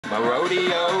My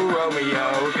rodeo,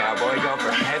 Romeo, cowboy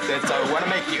girlfriend, head to toe. Wanna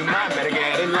make you mine, better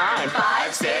get in line.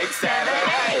 5, 6, 7,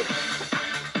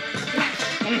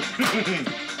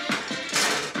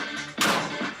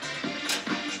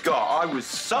 8. God, I was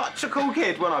such a cool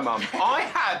kid, wasn't I, Mum? I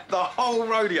had the whole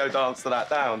rodeo dance to that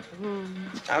down.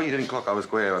 How you didn't clock I was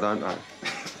queer, I don't know.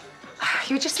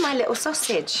 You were just my little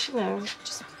sausage, you know,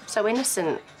 just so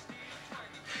innocent.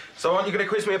 So aren't you going to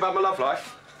quiz me about my love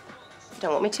life?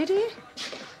 Don't want me to, do you?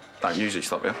 Don't usually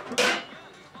stop you.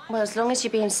 Well, as long as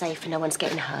you're being safe and no one's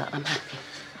getting hurt, I'm happy.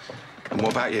 And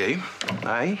what about you?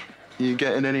 Eh? You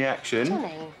getting any action?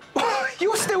 Johnny.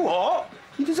 You're still hot.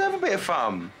 You deserve a bit of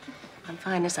fun. I'm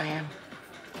fine as I am.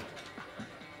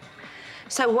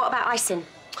 So what about icing?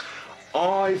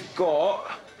 I've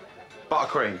got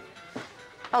buttercream.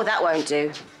 Oh, that won't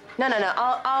do. No.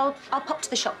 I'll pop to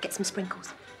the shop, get some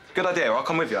sprinkles. Good idea. I'll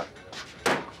come with you.